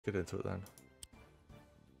get into it then.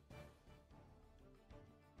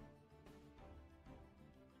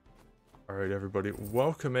 Alright everybody,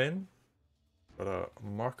 welcome in. Got a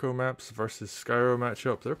Marcomapps versus Skyro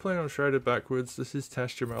matchup. They're playing on Shrouded Backwoods. This is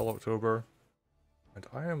TYM October. And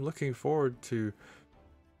I am looking forward to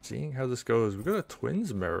seeing how this goes. We've got a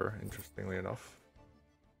twins mirror, interestingly enough.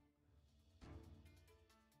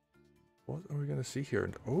 What are we going to see here?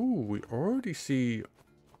 And oh, we already see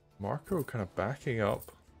Marco kind of backing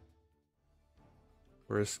up.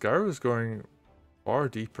 Whereas Skyro is going far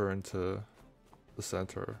deeper into the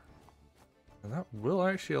center. And that will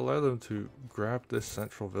actually allow them to grab this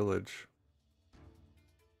central village.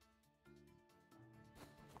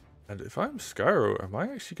 And if I'm Skyro, am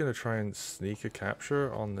I actually going to try and sneak a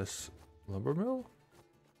capture on this lumber mill?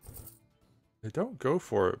 They don't go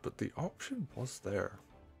for it, but the option was there.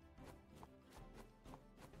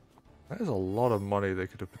 That is a lot of money they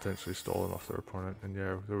could have potentially stolen off their opponent. And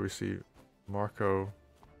yeah, there we see Marco.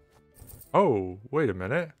 Oh, wait a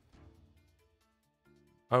minute.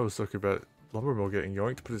 I was talking about lumber mill getting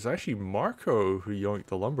yoinked, but it's actually Marco who yoinked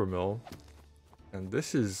the lumber mill. And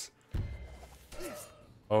this is...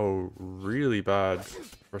 oh, really bad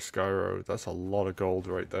for Skyro. That's a lot of gold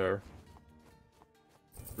right there.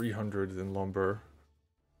 300 in lumber.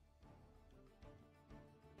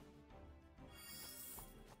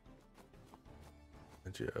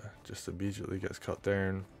 And yeah, just immediately gets cut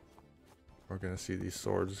down. We're going to see these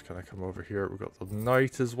swords kind of come over here. We've got the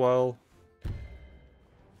knight as well.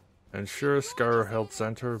 And sure, Skyro held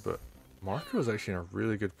center, but Marco was actually in a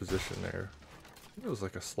really good position there. I think it was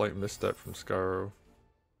like a slight misstep from Skyro.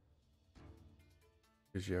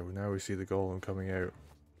 Because yeah, now we see the golem coming out.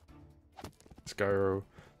 Skyro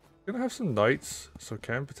gonna have some knights, so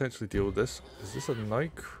can potentially deal with this. Is this a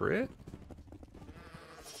knight crit?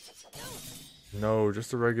 No,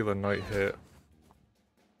 just a regular knight hit.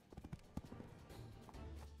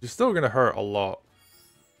 You're still gonna hurt a lot.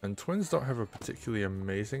 And twins don't have a particularly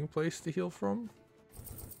amazing place to heal from.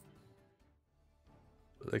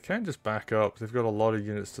 But they can just back up. They've got a lot of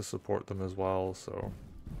units to support them as well, so...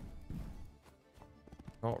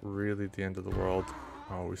 not really the end of the world.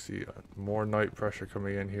 Oh, we see more knight pressure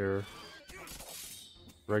coming in here.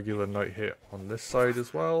 Regular knight hit on this side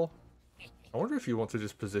as well. I wonder if you want to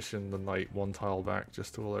just position the knight one tile back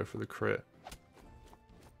just to allow for the crit.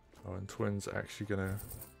 Oh, and twins actually gonna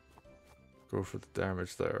go for the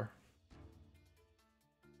damage there.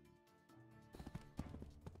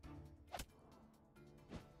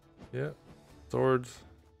 Yeah, sword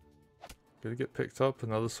gonna get picked up.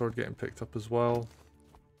 Another sword getting picked up as well.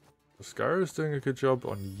 Skyro's doing a good job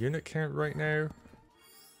on unit count right now.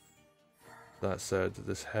 That said,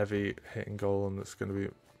 this heavy hitting golem that's going to be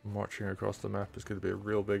marching across the map is going to be a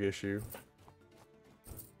real big issue.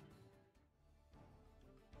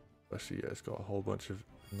 Especially, yeah, it's got a whole bunch of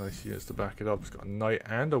nice units to back it up. It's got a knight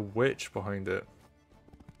and a witch behind it.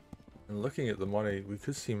 And looking at the money, we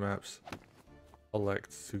could see maps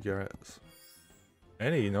elect to get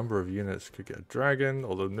any number of units. Could get a dragon,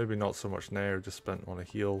 although maybe not so much now, just spent on a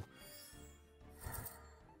heal.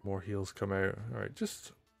 More heals come out. Alright,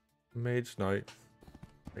 just mage knight.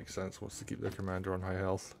 Makes sense, wants to keep their commander on high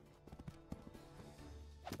health.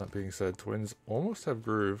 That being said, twins almost have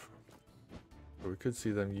groove. But we could see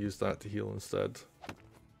them use that to heal instead.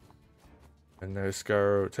 And now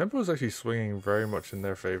Skyro. Tempo is actually swinging very much in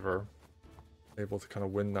their favor. Able to kind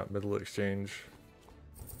of win that middle exchange.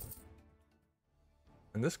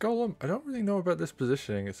 And this golem, I don't really know about this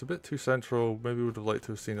positioning. It's a bit too central. Maybe would have liked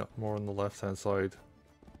to have seen it more on the left hand side.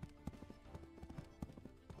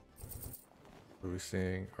 What are we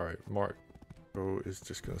seeing? Alright, Marco is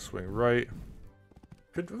just going to swing right.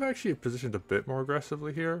 Could have actually positioned a bit more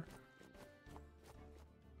aggressively here.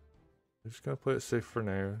 I'm just going to play it safe for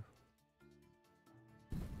now.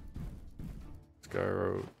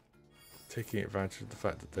 Skyro taking advantage of the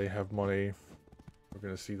fact that they have money. We're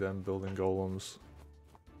going to see them building golems.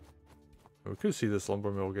 We could see this lumber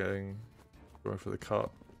mill going for the cut.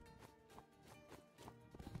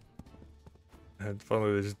 And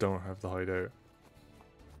finally they just don't have the hideout.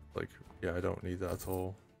 Like, yeah, I don't need that at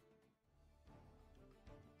all.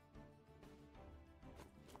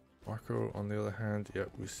 Marco, on the other hand, yep,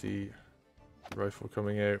 we see rifle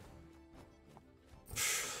coming out.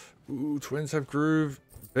 Ooh, twins have groove.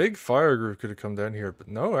 Big fire groove could have come down here, but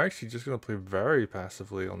no, actually just going to play very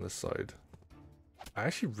passively on this side. I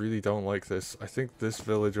actually really don't like this. I think this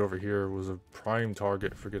village over here was a prime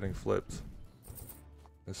target for getting flipped.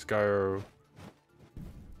 And Skyro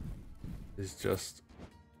is just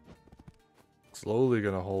slowly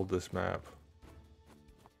going to hold this map.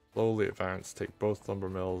 Slowly advance, take both lumber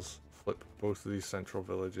mills, flip both of these central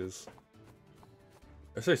villages.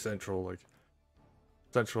 I say central, like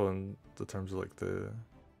central in the terms of like the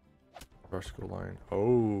vertical line.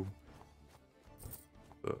 Oh,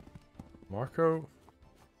 Marco.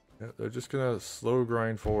 Yeah, they're just gonna slow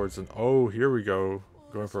grind forwards, and oh, here we go,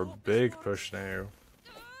 going for a big push now.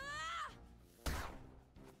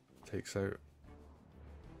 Takes out.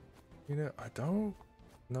 You know, I don't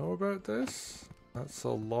know about this. That's a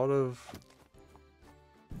lot of.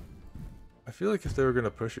 I feel like if they were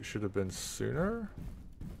gonna push, it should have been sooner.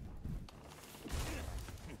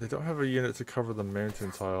 They don't have a unit to cover the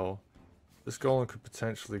mountain tile. This golem could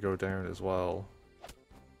potentially go down as well.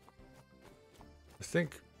 I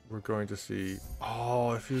think we're going to see...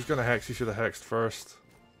 Oh, if he was going to hex, he should have hexed first.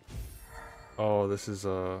 Oh, this is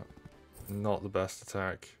not the best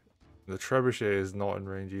attack. The trebuchet is not in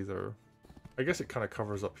range either. I guess it kind of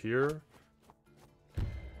covers up here.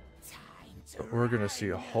 But we're going to see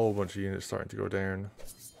a whole bunch of units starting to go down.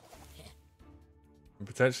 I'm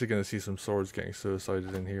potentially going to see some swords getting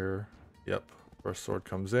suicided in here. Yep, first sword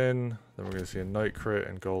comes in. Then we're going to see a knight crit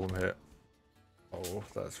and golem hit. Oh,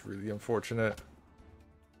 that's really unfortunate.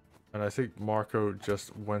 And I think Marco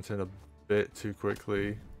just went in a bit too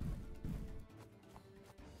quickly.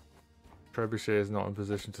 Trebuchet is not in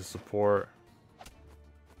position to support.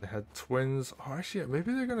 They had twins. Oh, actually,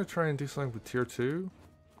 maybe they're going to try and do something with tier 2.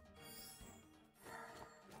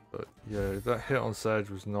 But yeah, that hit on Sedge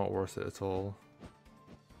was not worth it at all.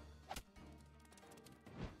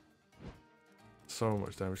 So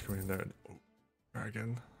much damage coming down. Oh,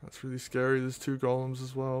 again, that's really scary. There's 2 golems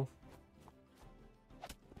as well.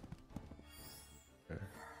 Okay.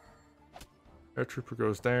 Air Trooper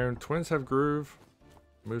goes down. Twins have groove.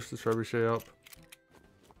 Moves the trebuchet up.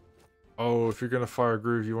 Oh, if you're gonna fire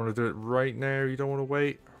groove, you want to do it right now. You don't want to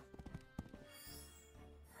wait.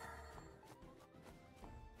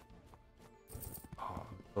 Oh,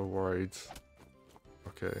 I'm so worried.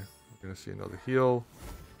 Okay, we're gonna see another heal.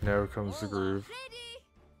 Now comes the groove.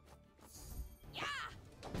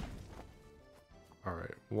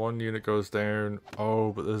 Alright, 1 unit goes down.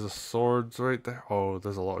 Oh, but there's a swords right there. Oh,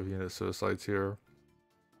 there's a lot of unit suicides here.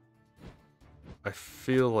 I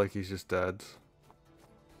feel like he's just dead.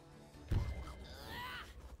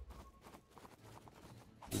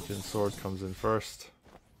 Legion sword comes in first.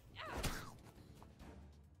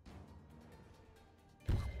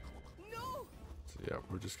 So yeah,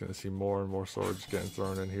 we're just gonna see more and more swords getting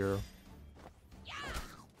thrown in here.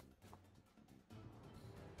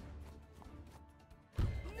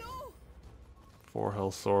 Four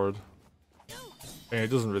health sword. And it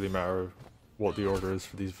doesn't really matter what the order is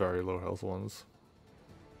for these very low health ones.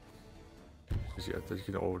 Because yeah, they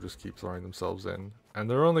can all just keep throwing themselves in. And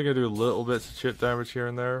they're only going to do little bits of chip damage here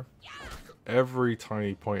and there. Every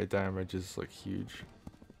tiny point of damage is like huge.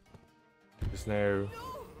 Because now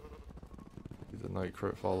the knight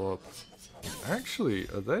crit follow up. Actually,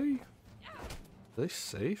 are they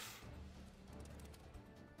safe?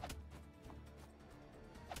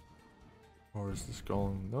 Or is this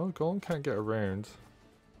golem? No, golem can't get around.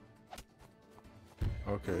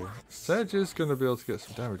 Okay, Sedge is going to be able to get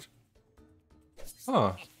some damage.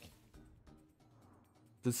 Huh.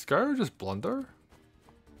 Did Skyro just blunder?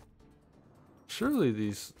 Surely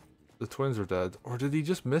the twins are dead. Or did he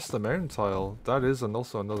just miss the mountain tile? That is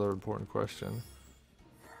also another important question.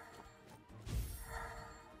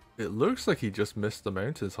 It looks like he just missed the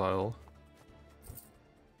mountain tile.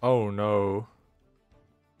 Oh no.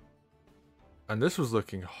 And this was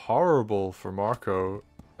looking horrible for Marco.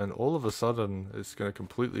 And all of a sudden, it's going to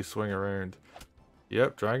completely swing around.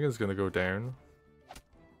 Yep, dragon's going to go down.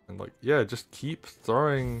 And like, yeah, just keep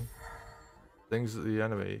throwing things at the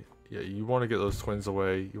enemy. Yeah, you want to get those twins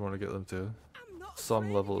away. You want to get them to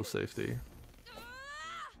some level of safety.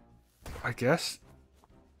 I guess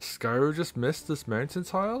Skyro just missed this mountain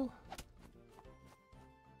tile?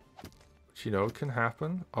 Which, you know, can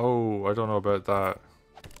happen. Oh, I don't know about that.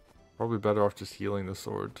 Probably better off just healing the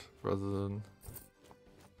sword rather than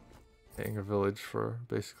hitting a village for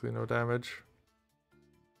basically no damage.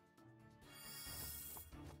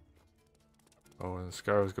 Oh, and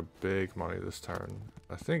Skyro's got big money this turn.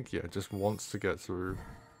 I think, yeah, just wants to get through.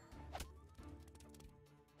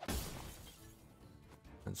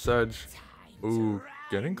 And Sedge, ooh,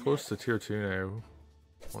 getting close to tier 2 now.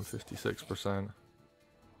 156%.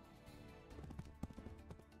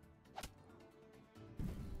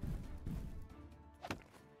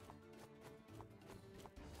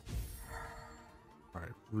 Alright,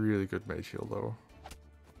 really good mage heal though.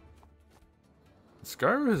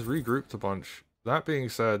 Skyro has regrouped a bunch. That being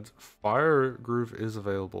said, Fire Groove is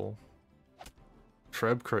available.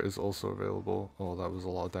 Treb crit is also available. Oh, that was a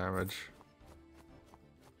lot of damage.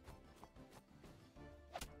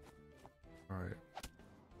 Alright.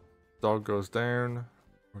 Dog goes down.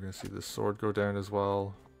 We're gonna see the sword go down as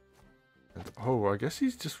well. And, oh, I guess he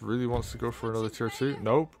just really wants to go for another tier 2.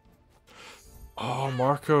 Nope. Oh,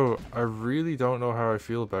 Marco, I really don't know how I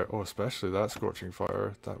feel about... Oh, especially that Scorching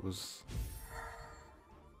Fire. That was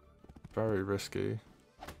very risky.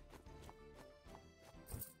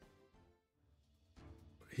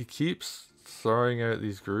 He keeps throwing out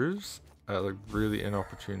these grooves at like really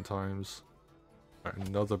inopportune times.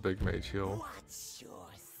 Another big mage heal.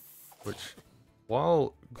 Which,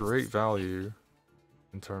 while great value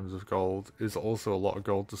in terms of gold, is also a lot of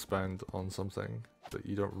gold to spend on something that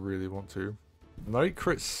you don't really want to. Knight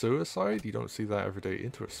crit suicide? You don't see that every day.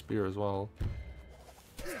 Into a spear as well.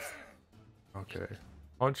 Okay.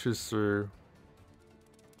 Punches through.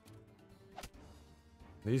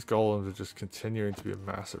 These golems are just continuing to be a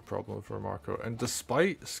massive problem for Marco. And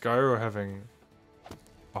despite Skyro having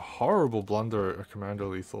a horrible blunder at Commander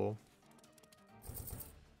Lethal,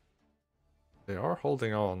 they are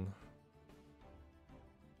holding on.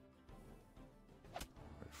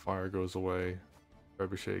 Fire goes away.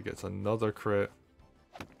 Trebuchet gets another crit.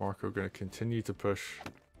 Marco going to continue to push.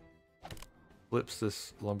 Flips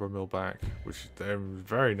this lumber mill back, which they're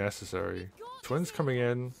very necessary. Twins coming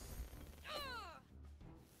in.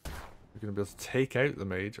 We're going to be able to take out the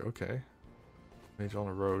mage. Okay. Mage on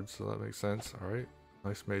a road, so that makes sense. Alright.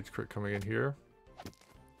 Nice mage crit coming in here.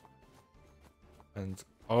 And,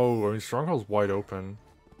 oh, I mean, Stronghold's wide open.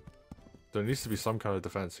 There needs to be some kind of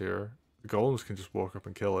defense here. The golems can just walk up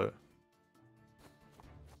and kill it.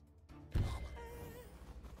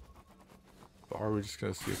 But are we just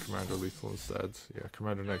going to see a Commander Lethal instead? Yeah,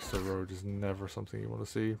 Commander next to the road is never something you want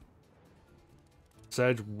to see.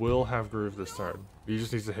 Sedge will have Groove this turn. He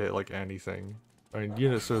just needs to hit like anything. I mean,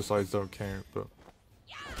 unit suicides don't count, but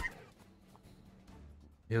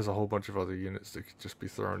he has a whole bunch of other units that could just be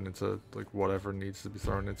thrown into like whatever needs to be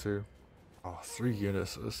thrown into. Oh, 3 unit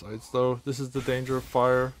suicides though. This is the danger of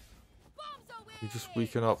fire. You just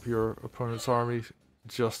weaken up your opponent's army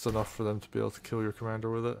just enough for them to be able to kill your commander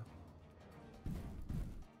with it.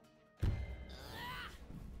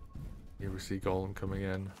 Here we see Golem coming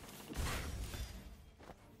in.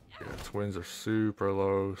 Yeah, twins are super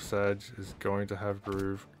low. Sedge is going to have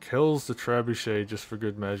Groove. Kills the Trebuchet just for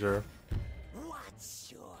good measure.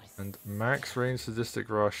 And max range Sadistic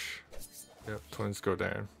Rush. Yep, twins go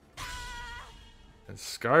down. And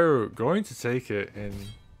Skyro going to take it in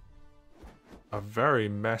a very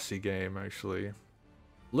messy game, actually.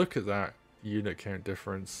 Look at that unit count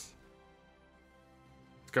difference.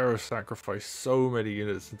 Skyro sacrificed so many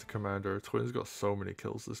units into Commander. Twins got so many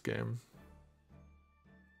kills this game.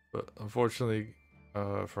 But unfortunately,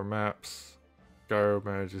 for maps, Skyro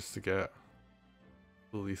manages to get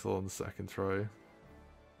lethal on the second try.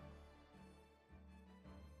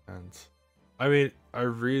 And, I mean, I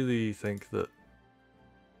really think that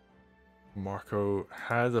Marco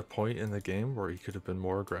had a point in the game where he could have been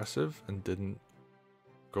more aggressive and didn't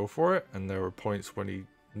go for it, and there were points when he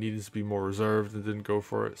needed to be more reserved and didn't go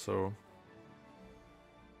for it, so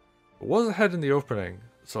it was ahead in the opening,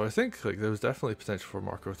 so I think like there was definitely potential for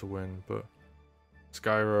Marco to win, but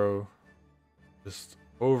Skyro just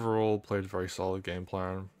overall played a very solid game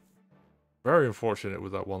plan. Very unfortunate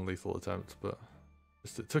with that one lethal attempt, but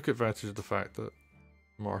just it took advantage of the fact that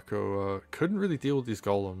Marco couldn't really deal with these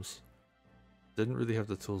golems. Didn't really have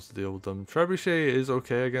the tools to deal with them. Trebuchet is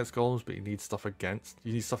okay against golems, but you need stuff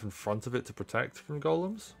in front of it to protect from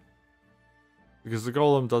golems. Because the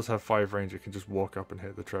golem does have 5 range, it can just walk up and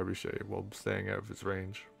hit the Trebuchet while staying out of its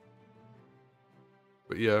range.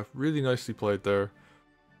 But yeah, really nicely played there.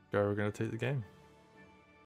 Skyro gonna take the game.